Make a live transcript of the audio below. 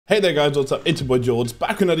Hey there guys, what's up? It's your boy George, back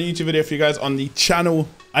with another YouTube video for you guys on the channel.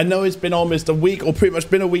 I know it's been almost a week, or pretty much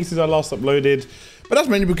been a week since I last uploaded, but that's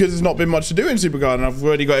mainly because there's not been much to do in Supercard and I've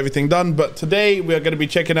already got everything done. But today we are going to be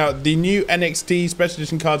checking out the new NXT Special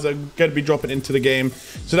Edition cards that are going to be dropping into the game.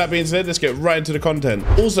 So that being said, let's get right into the content.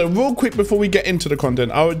 Also, real quick before we get into the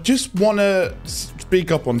content, I would just want to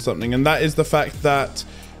speak up on something, and that is the fact that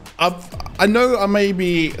I know I may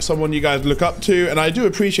be someone you guys look up to, and I do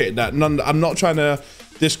appreciate that. I'm not trying to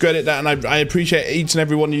discredit that, and I appreciate each and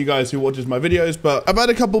every one of you guys who watches my videos, but I've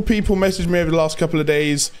had a couple people message me over the last couple of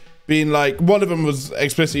days being like, one of them was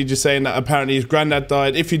explicitly just saying that apparently his granddad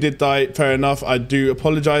died. If he did die, fair enough, I do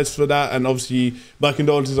apologize for that, and obviously my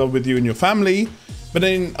condolences are with you and your family. But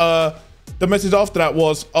then the message after that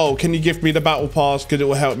was, oh, can you give me the battle pass because it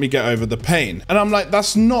will help me get over the pain? And I'm like,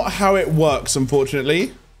 that's not how it works,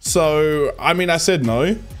 unfortunately. So I mean, I said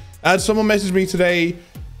no. I had someone message me today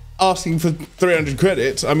asking for 300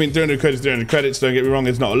 credits. I mean, 300 credits, 300 credits, don't get me wrong,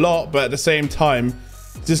 it's not a lot, but at the same time,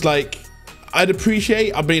 just like, I'd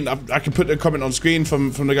appreciate, I mean, I could put a comment on screen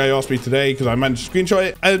from the guy who asked me today, because I managed to screenshot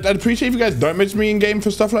it. I'd appreciate if you guys don't message me in game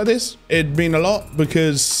for stuff like this. It'd mean a lot,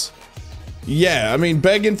 because yeah, I mean,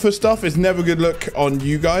 begging for stuff is never a good look on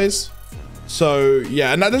you guys. So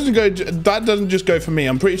yeah, and that doesn't just go for me.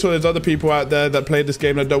 I'm pretty sure there's other people out there that play this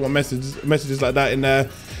game that don't want messages like that in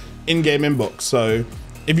their in-game inbox. So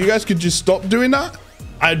if you guys could just stop doing that,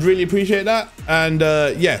 I'd really appreciate that. And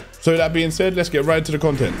yeah, so that being said, let's get right into the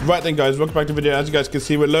content. Right then guys, welcome back to the video. As you guys can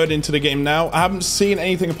see, we're loading into the game now. I haven't seen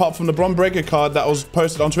anything apart from the Bron Breaker card that was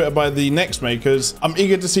posted on Twitter by the Next Makers. I'm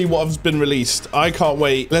eager to see what has been released. I can't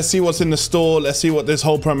wait. Let's see what's in the store. Let's see what this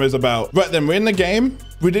whole promo is about. Right then, we're in the game.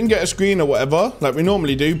 We didn't get a screen or whatever, like we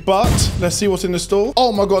normally do, but let's see what's in the store.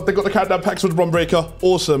 Oh my God, they got the countdown packs for the Bron Breaker.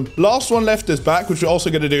 Awesome. Last one left is back, which we're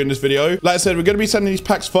also going to do in this video. Like I said, we're going to be sending these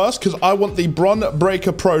packs first because I want the Bron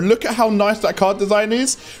Breaker Pro. Look at how nice that card design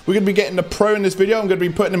is. We're going to be getting the Pro in this video. I'm going to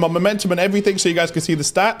be putting in my momentum and everything so you guys can see the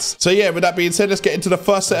stats. So yeah, with that being said, let's get into the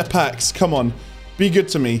first set of packs. Come on, be good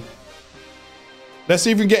to me. Let's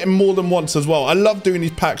see if we can get him more than once as well. I love doing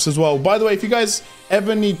these packs as well. By the way, if you guys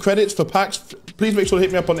ever need credits for packs, please make sure to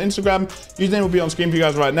hit me up on Instagram. Username will be on screen for you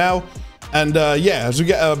guys right now. And yeah, as we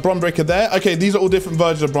get a Bron Breaker there. Okay, these are all different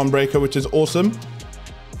versions of Bron Breaker, which is awesome.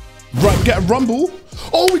 Right, we get a Rumble.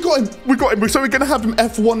 Oh, we got him. We got him. So we're going to have him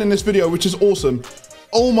F1 in this video, which is awesome.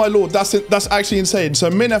 Oh my Lord, that's actually insane. So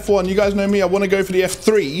min F1, you guys know me, I want to go for the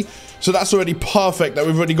F3. So that's already perfect that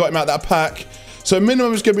we've already got him out that pack. So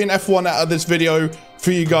minimum is going to be an F1 out of this video for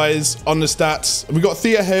you guys on the stats. We got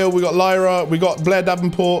Thea Hale, we got Lyra, we got Blair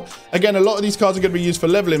Davenport. Again, a lot of these cards are going to be used for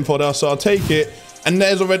leveling fodder, so I'll take it. And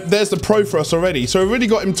there's the Pro for us already. So we've already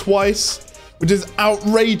got him twice, which is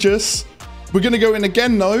outrageous. We're going to go in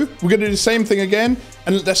again though. We're going to do the same thing again.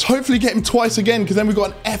 And let's hopefully get him twice again, because then we've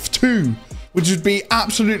got an F2, which would be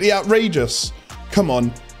absolutely outrageous. Come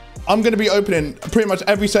on. I'm going to be opening pretty much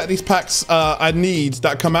every set of these packs I need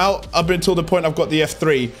that come out up until the point I've got the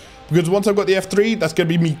F3. Because once I've got the F3, that's going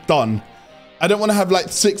to be me done. I don't want to have like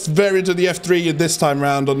 6 variants of the F3 this time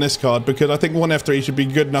round on this card, because I think one F3 should be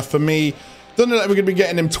good enough for me. Don't know that we're going to be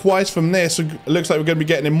getting him twice from this. It looks like we're going to be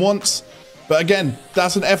getting him once. But again,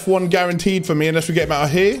 that's an F1 guaranteed for me unless we get him out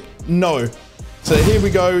of here. No. So here we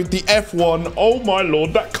go, the F1. Oh my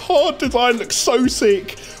Lord, that card design looks so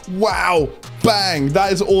sick. Wow, bang,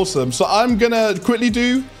 that is awesome. So I'm gonna quickly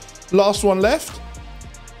do last one left.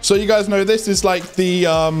 So you guys know this is like the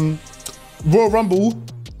Royal Rumble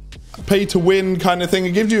pay to win kind of thing.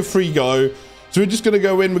 It gives you a free go. So we're just gonna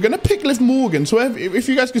go in, we're gonna pick Liv Morgan. So if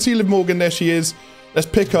you guys can see Liv Morgan, there she is. Let's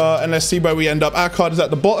pick her and let's see where we end up. Our card is at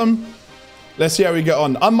the bottom. Let's see how we get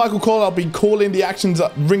on. I'm Michael Cole. I'll be calling the actions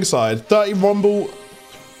at ringside. 30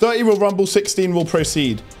 will rumble, 16 will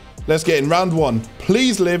proceed. Let's get in round 1.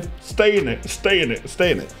 Please, Liv, stay in it, stay in it,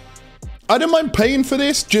 stay in it. I don't mind paying for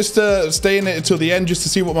this, just to stay in it until the end, just to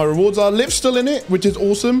see what my rewards are. Liv's still in it, which is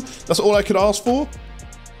awesome. That's all I could ask for.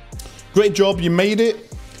 Great job, you made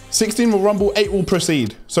it. 16 will rumble, 8 will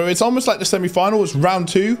proceed. So it's almost like the semi-final. It's round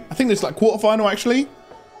 2. I think it's like quarter-final, actually.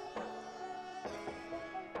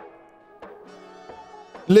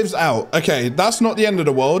 Liv's out. Okay, that's not the end of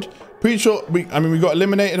the world. Pretty sure we got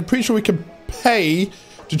eliminated. I'm pretty sure we can pay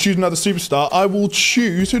to choose another superstar. I will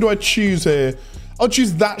choose. Who do I choose here? I'll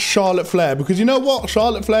choose that Charlotte Flair, because you know what?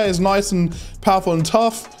 Charlotte Flair is nice and powerful and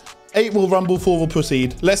tough. 8 will rumble, 4 will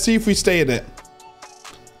proceed. Let's see if we stay in it.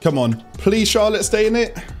 Come on. Please, Charlotte, stay in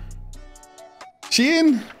it. She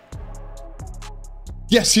in?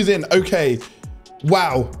 Yes, she's in. Okay.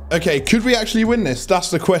 Wow. Okay, could we actually win this?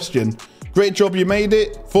 That's the question. Great job, you made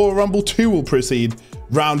it. 4 rumble, 2 will proceed.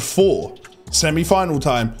 Round 4, semi-final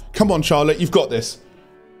time. Come on, Charlotte, you've got this.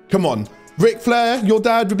 Come on. Ric Flair, your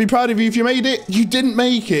dad would be proud of you if you made it. You didn't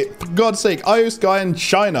make it. For God's sake. Io Sky and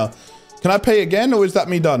China. Can I pay again or is that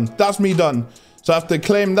me done? That's me done. So I have to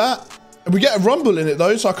claim that. We get a Rumble in it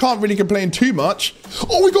though, so I can't really complain too much.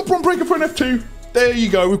 Oh, we got Bron Breakker for an F2. There you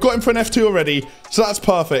go. We've got him for an F2 already. So that's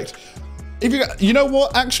perfect. If you know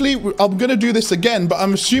what? Actually, I'm going to do this again, but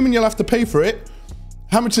I'm assuming you'll have to pay for it.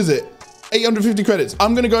 How much is it? 850 credits.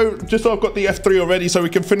 I'm going to go, just so I've got the F3 already, so we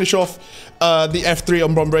can finish off the F3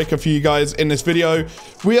 on Bron Breakker for you guys in this video.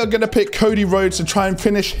 We are going to pick Cody Rhodes to try and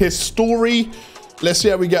finish his story. Let's see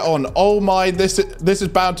how we get on. Oh my, this is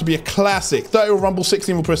bound to be a classic. 30 will Rumble,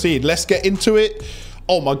 16 will proceed. Let's get into it.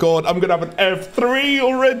 Oh my God, I'm gonna have an F3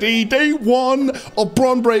 already. Day one of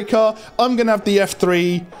Bron Breakker. I'm gonna have the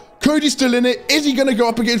F3. Cody's still in it. Is he gonna go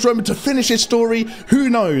up against Roman to finish his story?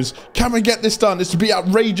 Who knows? Can we get this done? This would be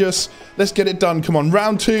outrageous. Let's get it done. Come on,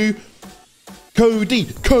 round two. Cody,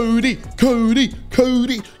 Cody, Cody,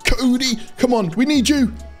 Cody, Cody. Come on, we need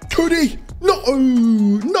you. Cody, no,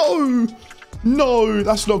 no. No,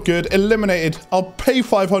 that's not good. Eliminated. I'll pay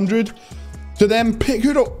 500 to then pick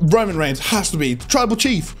who do Roman Reigns has to be Tribal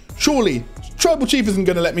Chief. Surely Tribal Chief isn't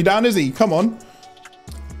going to let me down, is he? Come on.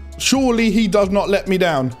 Surely he does not let me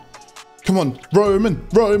down. Come on, Roman,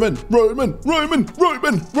 Roman, Roman, Roman,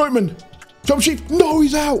 Roman, Roman. Tribal Chief. No,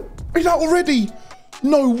 he's out. He's out already.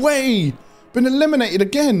 No way. Been eliminated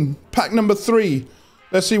again. Pack number 3.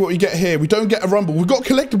 Let's see what we get here. We don't get a Rumble. We've got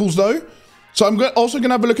collectibles though. So I'm also going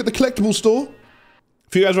to have a look at the collectible store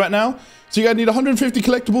for you guys right now. So you guys need 150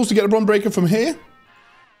 collectibles to get a Bron Breakker from here.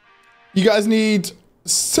 You guys need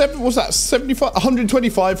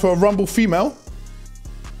 125 for a Rumble female.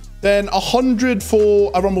 Then 100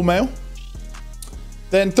 for a Rumble male.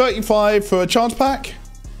 Then 35 for a chance pack.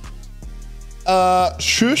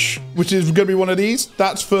 Shush, which is going to be one of these.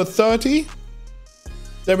 That's for 30.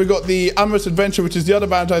 Then we got the Amorous Adventure, which is the other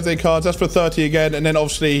Valentine's Day cards. That's for 30 again. And then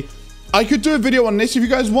obviously, I could do a video on this if you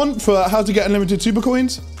guys want for how to get unlimited super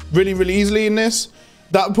coins really, really easily in this.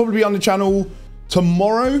 That will probably be on the channel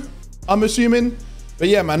tomorrow, I'm assuming. But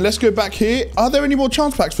yeah, man, let's go back here. Are there any more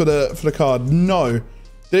chance packs for the card? No. Did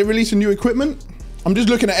they release a new equipment? I'm just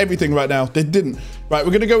looking at everything right now. They didn't. Right,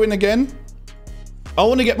 we're going to go in again. I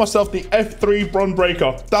want to get myself the F3 Bron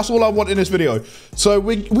Breakker. That's all I want in this video. So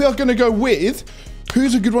we are going to go with,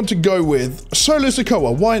 who's a good one to go with? Solo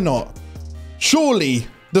Sikoa, why not? Surely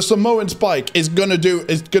the Samoan Spike is gonna do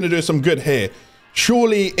some good here.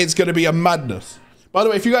 Surely it's gonna be a madness. By the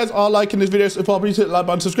way, if you guys are liking this video so far, please hit the like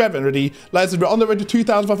button, subscribe already. Like I said, we're on the road to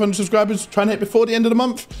 2,500 subscribers, trying to hit before the end of the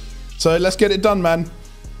month. So let's get it done, man.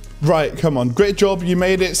 Right, come on. Great job. You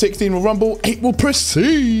made it. 16 will Rumble. 8 will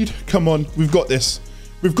proceed. Come on. We've got this.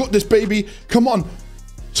 We've got this, baby. Come on.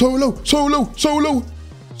 Solo, Solo, Solo,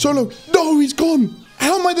 Solo. No, he's gone.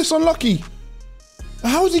 How am I this unlucky?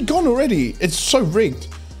 How is he gone already? It's so rigged.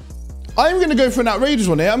 I'm going to go for an outrageous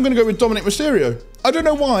one here. I'm going to go with Dominic Mysterio. I don't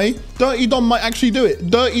know why. Dirty Dom might actually do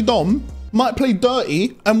it. Dirty Dom might play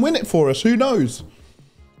dirty and win it for us. Who knows?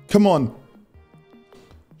 Come on.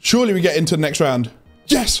 Surely we get into the next round.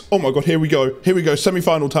 Yes. Oh my God. Here we go. Here we go.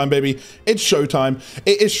 Semi-final time, baby. It's showtime.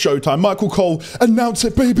 It is showtime. Michael Cole, announce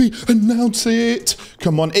it, baby. Announce it.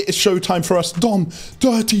 Come on. It is showtime for us. Dom.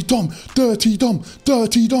 Dirty Dom. Dirty Dom.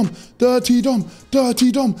 Dirty Dom. Dirty Dom.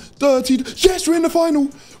 Dirty Dom. Dirty Dom. Yes, we're in the final.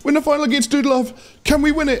 We're in the final against Dude Love. Can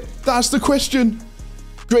we win it? That's the question.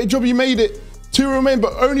 Great job. You made it. 2 remain,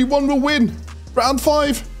 but only 1 will win. Round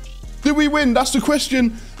 5. Do we win? That's the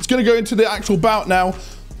question. It's going to go into the actual bout now.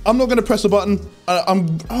 I'm not going to press a button. Do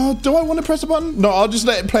I want to press a button? No, I'll just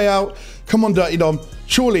let it play out. Come on, Dirty Dom.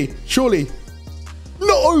 Surely, surely.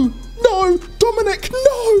 No, no, Dominic,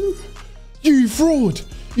 no. You fraud.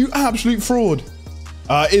 You absolute fraud.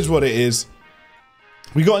 It is what it is.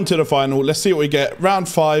 We got into the final. Let's see what we get. Round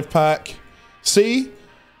 5 pack. See?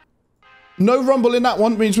 No Rumble in that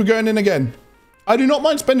one means we're going in again. I do not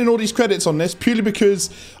mind spending all these credits on this purely because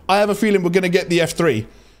I have a feeling we're going to get the F3.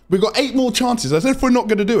 We've got 8 more chances as if we're not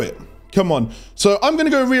going to do it. Come on. So I'm going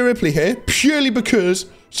to go Rhea Ripley here purely because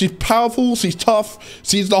she's powerful, she's tough,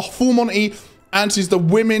 she's the full Monty, and she's the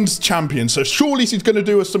women's champion. So surely she's going to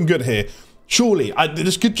do us some good here. Surely.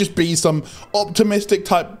 This could just be some optimistic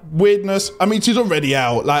type weirdness. I mean, she's already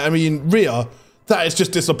out. Like, I mean, Rhea, that is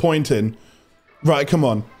just disappointing. Right, come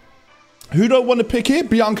on. Who do I want to pick here?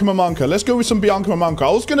 Bianca Mamanka. Let's go with some Bianca Mamanka.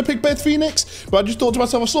 I was going to pick Beth Phoenix, but I just thought to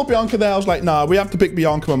myself, I saw Bianca there. I was like, nah, we have to pick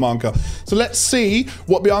Bianca Mamanka. So let's see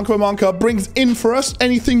what Bianca Mamanka brings in for us.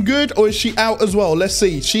 Anything good, or is she out as well? Let's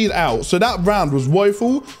see. She's out. So that round was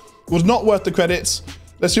woeful. Was not worth the credits.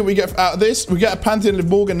 Let's see what we get out of this. We get a Pantheon Liv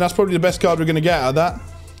Morgan. That's probably the best card we're going to get out of that.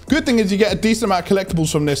 Good thing is you get a decent amount of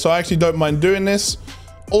collectibles from this, so I actually don't mind doing this.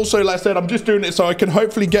 Also, like I said, I'm just doing it so I can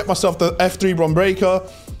hopefully get myself the F3 Bron Breaker.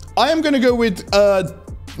 I am going to go with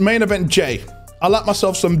main event Jay. I like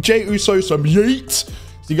myself some Jay Uso, some yeet. So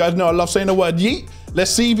you guys know I love saying the word yeet.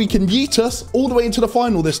 Let's see if he can yeet us all the way into the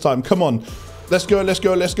final this time. Come on. Let's go, let's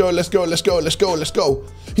go, let's go, let's go, let's go, let's go, let's go.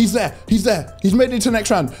 He's there, he's there. He's made it to the next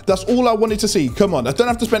round. That's all I wanted to see. Come on, I don't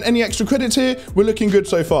have to spend any extra credits here. We're looking good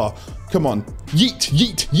so far. Come on. Yeet,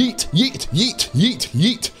 yeet, yeet, yeet, yeet, yeet,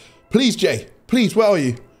 yeet. Please, Jay, please, where are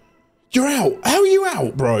you? You're out. How are you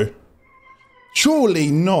out, bro? Surely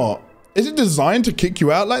not. Is it designed to kick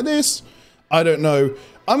you out like this? I don't know.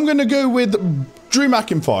 I'm going to go with Drew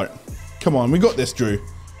McIntyre. Come on, we got this, Drew.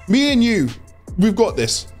 Me and you, we've got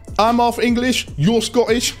this. I'm half English, you're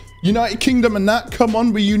Scottish, United Kingdom and that. Come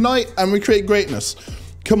on, we unite and we create greatness.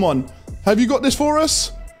 Come on. Have you got this for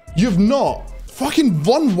us? You've not. Fucking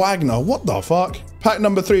Von Wagner, what the fuck? Pack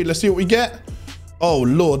number 3, let's see what we get. Oh,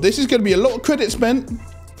 Lord, this is going to be a lot of credit spent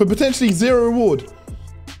for potentially 0 reward.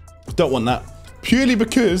 Don't want that. Purely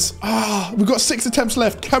because, we've got 6 attempts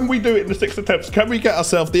left. Can we do it in the 6 attempts? Can we get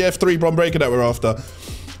ourselves the F3 Bron Breaker that we're after?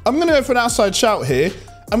 I'm going to go for an outside shout here.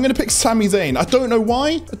 I'm going to pick Sami Zayn. I don't know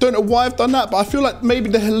why. I don't know why I've done that, but I feel like maybe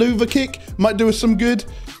the Helluva kick might do us some good.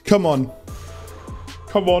 Come on.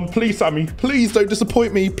 Come on, please, Sami. Please don't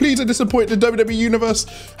disappoint me. Please don't disappoint the WWE Universe.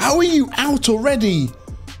 How are you out already?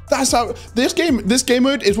 That's how this game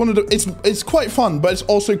mode is one of the, it's quite fun, but it's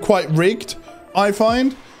also quite rigged, I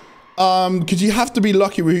find. Because you have to be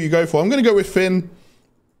lucky with who you go for. I'm going to go with Finn.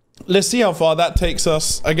 Let's see how far that takes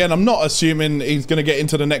us. Again, I'm not assuming he's going to get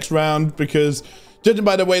into the next round because judging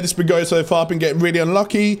by the way this has been going so far, I've been getting really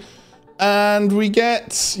unlucky. And we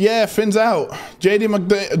get, yeah, Finn's out. JD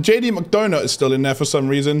McDonough is still in there for some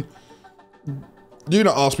reason. Do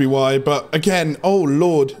not ask me why, but again, oh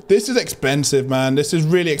Lord, this is expensive, man. This is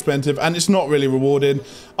really expensive and it's not really rewarding.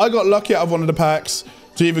 I got lucky out of one of the packs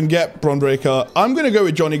to even get Bron Breaker. I'm going to go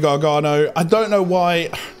with Johnny Gargano. I don't know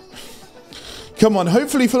why. Come on,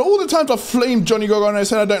 hopefully for all the times I've flamed Johnny Gargano and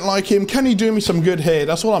said I don't like him, can he do me some good here?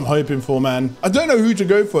 That's all I'm hoping for, man. I don't know who to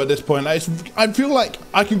go for at this point. I feel like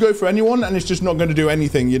I can go for anyone and it's just not going to do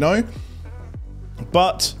anything, you know?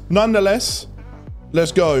 But nonetheless,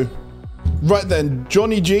 let's go. Right then,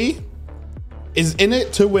 Johnny G is in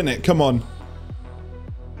it to win it. Come on.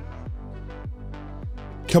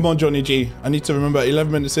 Come on, Johnny G. I need to remember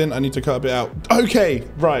 11 minutes in, I need to cut a bit out. Okay,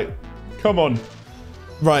 right. Come on.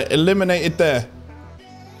 Right, eliminated there.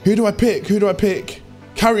 Who do I pick? Who do I pick?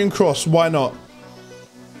 Karrion Kross, why not?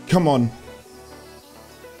 Come on.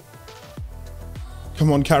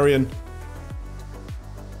 Come on, Karrion.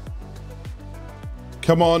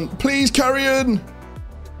 Come on, please, Karrion.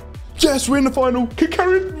 Yes, we're in the final. Can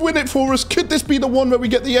Karrion win it for us? Could this be the one where we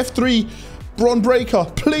get the F3 Bron Breaker?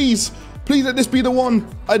 Please, please let this be the one.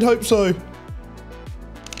 I'd hope so.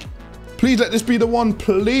 Please let this be the one,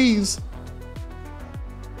 please.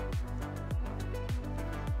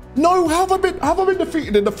 No, how have I been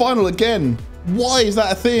defeated in the final again? Why is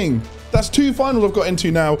that a thing? That's 2 finals I've got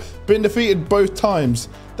into now. Been defeated both times.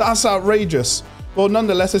 That's outrageous. Well,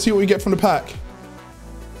 nonetheless, let's see what we get from the pack.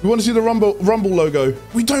 We want to see the Rumble logo.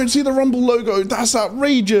 We don't see the Rumble logo. That's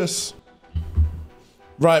outrageous.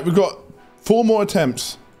 Right, we've got 4 more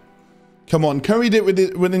attempts. Come on, can we do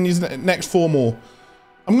it within these next 4 more?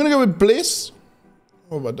 I'm going to go with Bliss.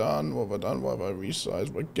 What have I done? What have I done? What have I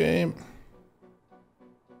resized my game?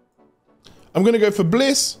 I'm going to go for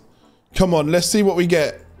Bliss. Come on, let's see what we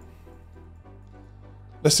get.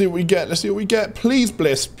 Let's see what we get. Let's see what we get. Please,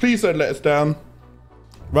 Bliss. Please don't let us down.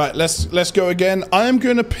 Right, let's go again. I am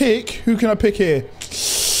going to pick... Who can I pick here?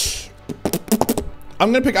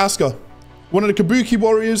 I'm going to pick Asuka. One of the Kabuki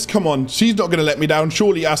Warriors. Come on. She's not going to let me down.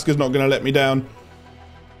 Surely Asuka's not going to let me down.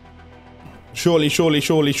 Surely, surely,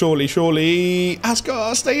 surely, surely, surely.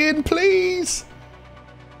 Asuka, stay in, please.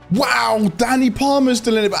 Wow, Danny Palmer's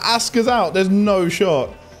still in it, but Asuka's out. There's no shot.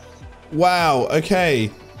 Wow,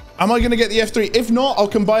 okay. Am I going to get the F3? If not, I'll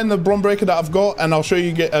combine the Bron Breaker that I've got and I'll show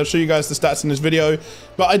you guys the stats in this video.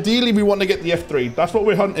 But ideally, we want to get the F3. That's what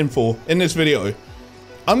we're hunting for in this video.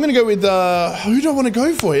 I'm going to go with, who do I want to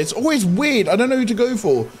go for? It's always weird. I don't know who to go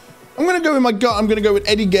for. I'm going to go with my gut. I'm going to go with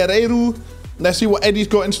Eddie Guerrero. Let's see what Eddie's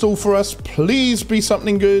got in store for us. Please be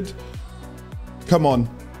something good. Come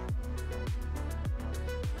on.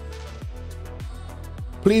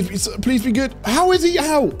 Please be good. How is he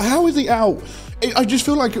out? How is he out? I just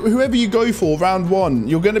feel like whoever you go for round 1,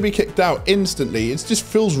 you're going to be kicked out instantly. It just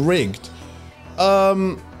feels rigged. Jim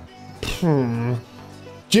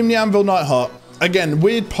the Anvil Neidhart. Again,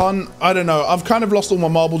 weird pun. I don't know. I've kind of lost all my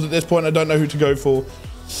marbles at this point. I don't know who to go for.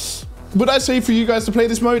 Would I say for you guys to play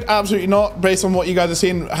this mode? Absolutely not. Based on what you guys are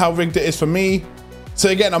seeing, how rigged it is for me. So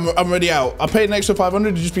again, I'm already out. I paid an extra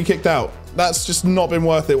 500 to just be kicked out. That's just not been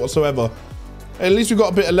worth it whatsoever. At least we've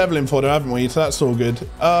got a bit of leveling for them, haven't we? So that's all good.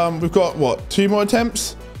 We've got, what, 2 more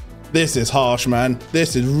attempts? This is harsh, man.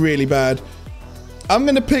 This is really bad. I'm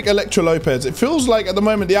going to pick Electra Lopez. It feels like at the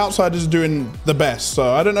moment the outsiders are doing the best.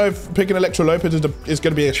 So I don't know if picking Electra Lopez is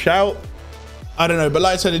going to be a shout. I don't know. But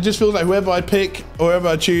like I said, it just feels like whoever I pick or whoever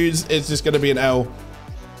I choose, it's just going to be an L.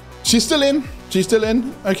 She's still in. She's still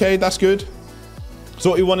in. Okay, that's good. So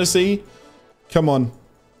what you want to see? Come on.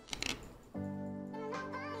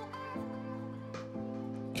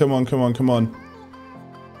 Come on, come on, come on.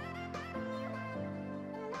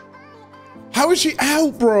 How is she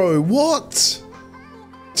out, bro? What?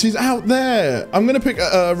 She's out there. I'm going to pick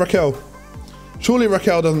Raquel. Surely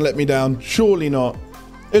Raquel doesn't let me down. Surely not.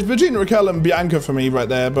 It's between Raquel and Bianca for me right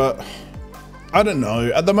there, but I don't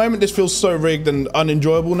know. At the moment, this feels so rigged and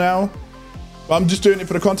unenjoyable now. But I'm just doing it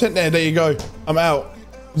for the content. There you go. I'm out.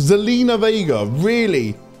 Zelina Vega,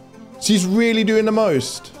 really? She's really doing the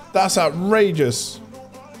most. That's outrageous.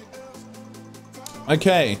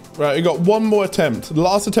 Okay, right, we got one more attempt. The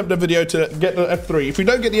last attempt of the video to get the F3. If we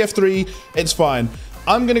don't get the F3, it's fine.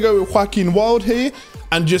 I'm gonna go with Joaquin Wild here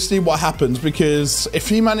and just see what happens, because if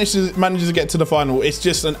he manages to get to the final, it's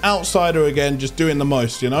just an outsider again, just doing the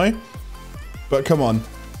most, you know? But come on.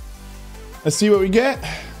 Let's see what we get.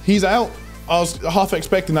 He's out. I was half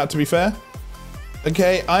expecting that, to be fair.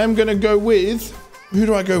 Okay, I am gonna go with, who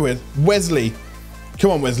do I go with? Wesley.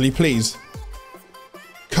 Come on, Wesley, please.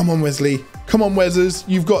 Come on, Wesley. Come on, Wezzers.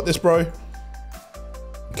 You've got this, bro.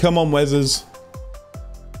 Come on, Wezzers.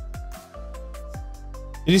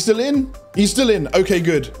 Is he still in? He's still in. Okay,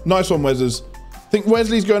 good. Nice one, Wezzers. I think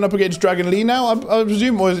Wesley's going up against Dragon Lee now, I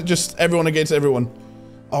presume, or is it just everyone against everyone?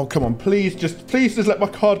 Oh, come on. Please just let my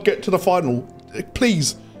card get to the final.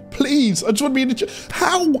 Please. Please. I just want to be in the...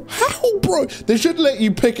 How, bro? They should let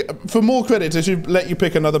you pick... For more credits, they should let you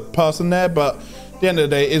pick another person there, but... At the end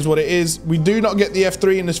of the day, it is what it is. We do not get the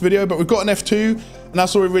F3 in this video, but we've got an F2, and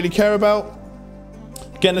that's all we really care about.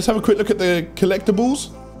 Again, let's have a quick look at the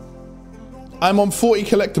collectibles. I'm on 40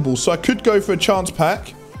 collectibles, so I could go for a chance pack,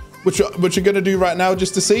 which I'm going to do right now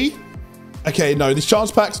just to see. Okay, no, these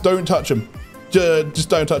chance packs, don't touch them. Just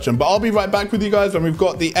don't touch them. But I'll be right back with you guys when we've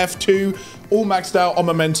got the F2 all maxed out on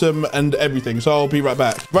momentum and everything. So I'll be right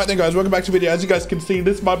back. Right then, guys, welcome back to the video. As you guys can see,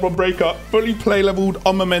 this is my Bron breakup, fully play leveled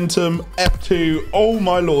on momentum, F2. Oh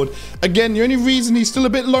my lord. Again, the only reason he's still a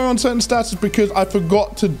bit low on certain stats is because I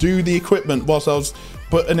forgot to do the equipment whilst I was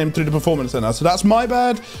putting him through the performance center. So that's my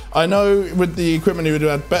bad. I know with the equipment he would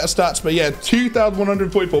have had better stats, but yeah,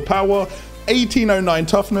 2,144 power, 1,809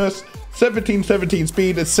 toughness, 1717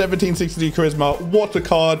 speed, and 1763 charisma. What a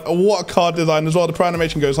card design as well. The pro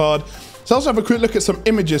animation goes hard. So let's have a quick look at some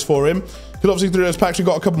images for him, because obviously through those packs we've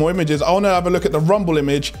got a couple more images. I want to have a look at the Rumble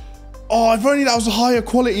image. Oh, if only that was a higher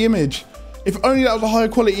quality image. If only that was a higher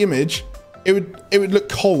quality image, it would look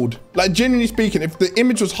cold. Like, genuinely speaking, if the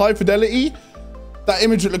image was high fidelity, that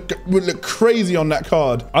image would look crazy on that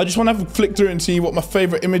card. I just want to have a flick through and see what my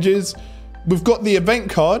favorite image is. We've got the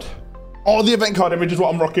event card. Oh, the event card image is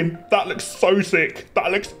what I'm rocking. That looks so sick.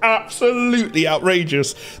 That looks absolutely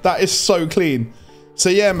outrageous. That is so clean. So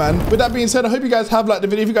yeah, man. With that being said, I hope you guys have liked the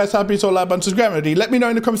video. If you guys have, please like button, subscribe already. Let me know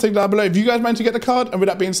in the comment section down below if you guys managed to get the card. And with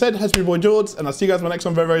that being said, it has been your boy George, and I'll see you guys in my next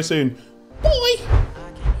one very, very soon. Bye.